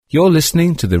You're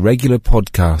listening to the regular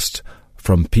podcast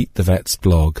from Pete the Vet's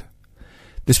blog.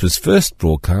 This was first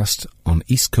broadcast on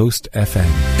East Coast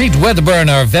FM. Pete Wedderburn,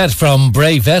 our vet from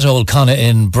Bray Vet, Old Connor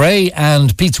in Bray,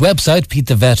 and Pete's website,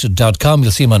 petethevet.com.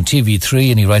 You'll see him on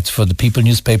TV3, and he writes for the People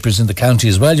newspapers in the county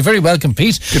as well. You're very welcome,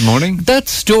 Pete. Good morning. That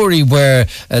story where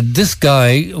this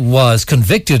guy was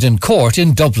convicted in court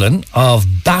in Dublin of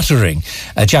battering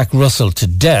Jack Russell to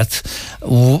death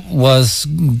was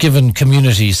given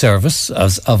community service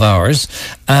of ours,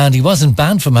 and he wasn't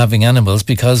banned from having animals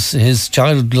because his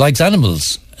child likes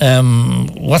animals.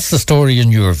 What's the story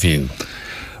in your view?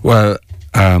 Well,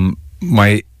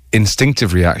 my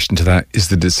instinctive reaction to that is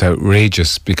that it's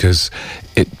outrageous because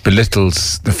it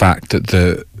belittles the fact that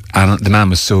the man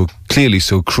was so clearly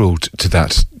so cruel to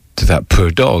that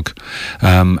poor dog,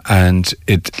 and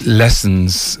it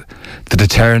lessens the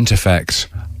deterrent effect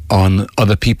on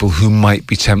other people who might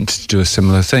be tempted to do a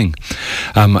similar thing.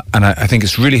 And I think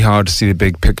it's really hard to see the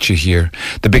big picture here.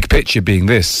 The big picture being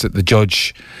this, that the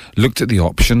judge looked at the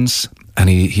options and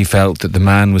he felt that the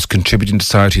man was contributing to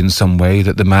society in some way,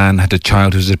 that the man had a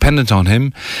child who was dependent on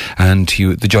him, and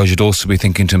the judge would also be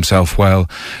thinking to himself, well,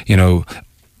 you know,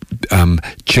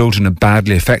 children are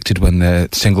badly affected when their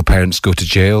single parents go to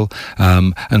jail,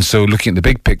 and so looking at the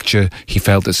big picture, he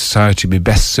felt that society would be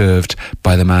best served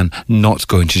by the man not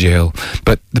going to jail.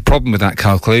 But the problem with that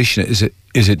calculation is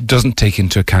it doesn't take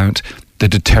into account the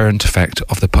deterrent effect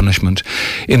of the punishment.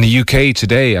 In the UK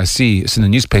today, I see it's in the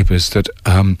newspapers that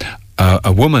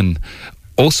a woman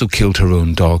also killed her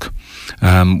own dog.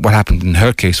 What happened in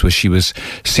her case was she was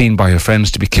seen by her friends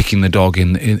to be kicking the dog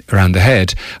in around the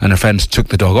head, and her friends took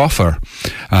the dog off her,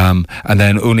 and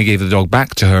then only gave the dog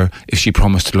back to her if she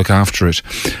promised to look after it.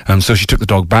 So she took the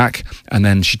dog back, and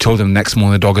then she told them the next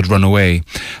morning the dog had run away,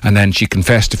 and then she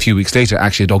confessed a few weeks later,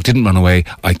 actually the dog didn't run away,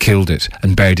 I killed it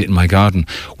and buried it in my garden.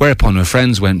 Whereupon her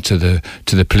friends went to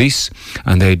the police,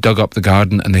 and they dug up the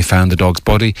garden and they found the dog's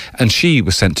body, and she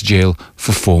was sent to jail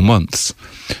for 4 months.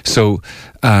 So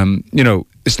you know,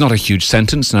 it's not a huge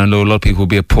sentence, and I know a lot of people will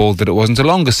be appalled that it wasn't a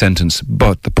longer sentence,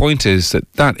 but the point is that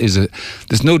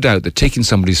there's no doubt that taking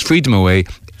somebody's freedom away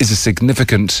is a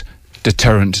significant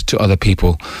deterrent to other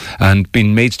people, and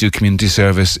being made to do community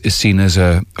service is seen as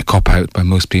a cop-out by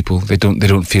most people. They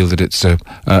don't feel that it's a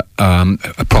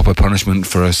proper punishment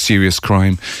for a serious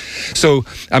crime. So,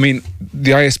 I mean,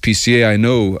 the ISPCA, I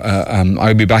know,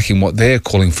 I'll be backing what they're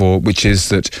calling for, which is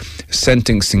that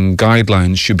sentencing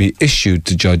guidelines should be issued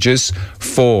to judges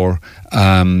for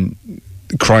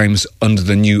crimes under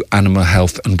the new Animal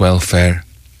Health and Welfare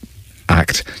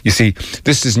Act. You see,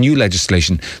 this is new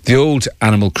legislation. The old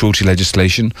animal cruelty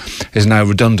legislation is now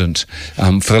redundant.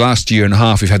 For the last year and a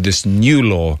half, we've had this new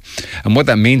law, and what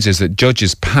that means is that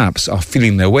judges perhaps are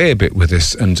feeling their way a bit with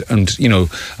this, and you know,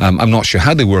 I'm not sure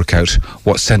how they work out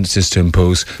what sentences to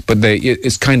impose, but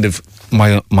it's kind of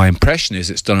my impression is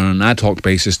it's done on an ad hoc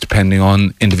basis depending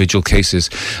on individual cases.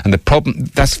 And the problem,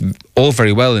 that's all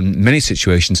very well in many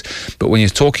situations, but when you're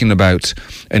talking about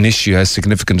an issue as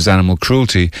significant as animal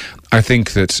cruelty, I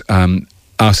think that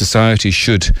our society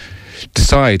should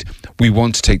decide we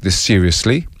want to take this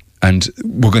seriously, and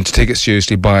we're going to take it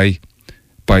seriously by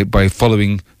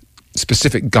following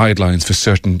specific guidelines for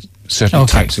certain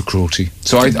types of cruelty.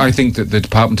 So I think that the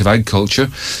Department of Agriculture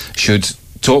should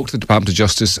talk to the Department of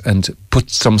Justice and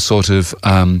put some sort of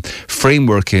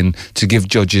framework in to give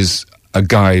judges a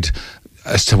guide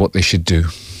as to what they should do.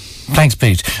 Thanks,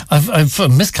 Pete. I've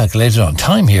miscalculated on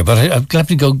time here, but I'd love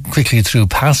to go quickly through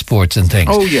passports and things.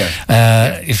 Oh,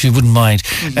 yeah. If you wouldn't mind.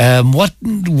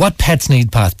 What pets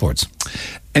need passports?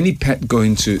 Any pet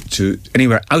going to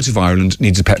anywhere out of Ireland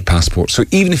needs a pet passport. So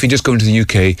even if you're just going to the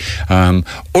UK,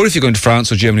 or if you're going to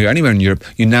France or Germany or anywhere in Europe,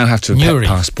 you now have to have a pet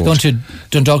passport. Going to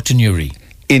Dundalk to Newry.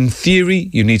 In theory,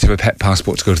 you need to have a pet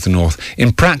passport to go to the north.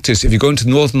 In practice, if you're going to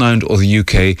Northern Ireland or the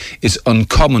UK, it's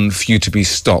uncommon for you to be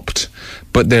stopped,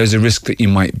 but there's a risk that you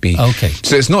might be. Okay.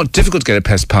 So it's not difficult to get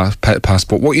a pet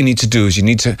passport. What you need to do is you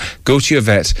need to go to your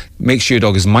vet, make sure your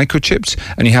dog is microchipped,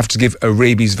 and you have to give a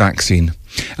rabies vaccine.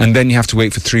 And then you have to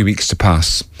wait for 3 weeks to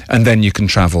pass, and then you can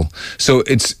travel. So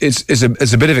it's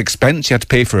a bit of expense. You have to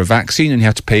pay for a vaccine, and you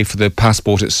have to pay for the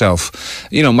passport itself.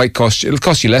 You know, it'll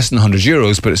cost you less than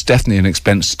 €100, but it's definitely an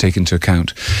expense to take into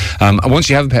account. And once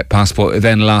you have a pet passport, it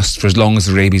then lasts for as long as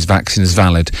the rabies vaccine is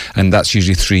valid, and that's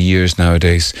usually 3 years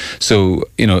nowadays. So,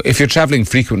 you know, if you're travelling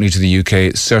frequently to the UK,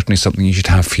 it's certainly something you should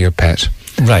have for your pet.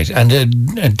 Right,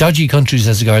 and dodgy countries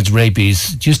as regards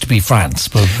rabies, it used to be France.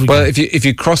 But if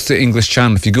you cross the English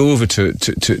Channel, if you go over to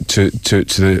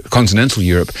the continental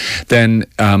Europe, then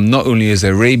not only is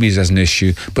there rabies as an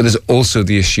issue, but there's also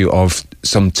the issue of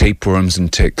some tapeworms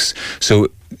and ticks. So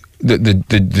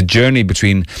the journey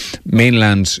between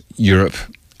mainland Europe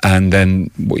and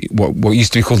then what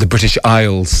used to be called the British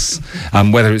Isles,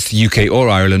 whether it's the UK or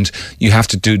Ireland, you have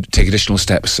to take additional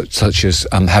steps such as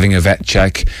having a vet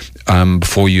check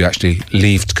before you actually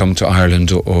leave to come to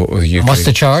Ireland or the UK. What's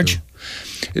the charge? So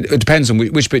it depends on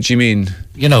which bit you mean.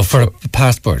 For a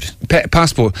passport.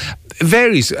 Passport. It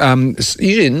varies.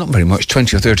 Usually not very much,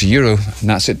 20 or 30 euro, and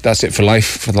that's it for life,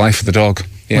 for the life of the dog.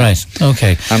 Yeah. Right,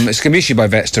 okay. It's going to be issued by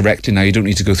vets directly now. You don't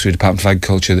need to go through Department of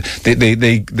Agriculture.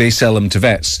 They sell them to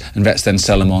vets, and vets then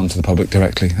sell them on to the public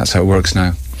directly. That's how it works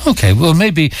now. Okay, well,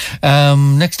 maybe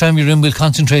next time you're in, we'll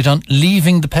concentrate on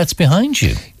leaving the pets behind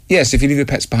you. Yes, if you leave your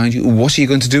pets behind you, what are you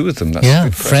going to do with them? That's a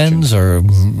good friends or,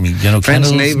 friends,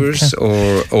 kennels, neighbours,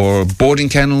 or boarding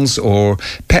kennels, or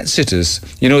pet sitters.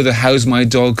 The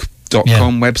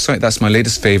howsmydog.com website. That's my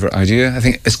latest favourite idea. I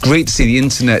think it's great to see the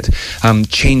internet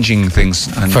changing things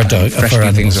and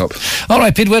freshening things up. All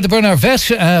right, Pete Wedderburn, our vet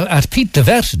at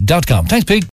petethevet.com. Thanks, Pete.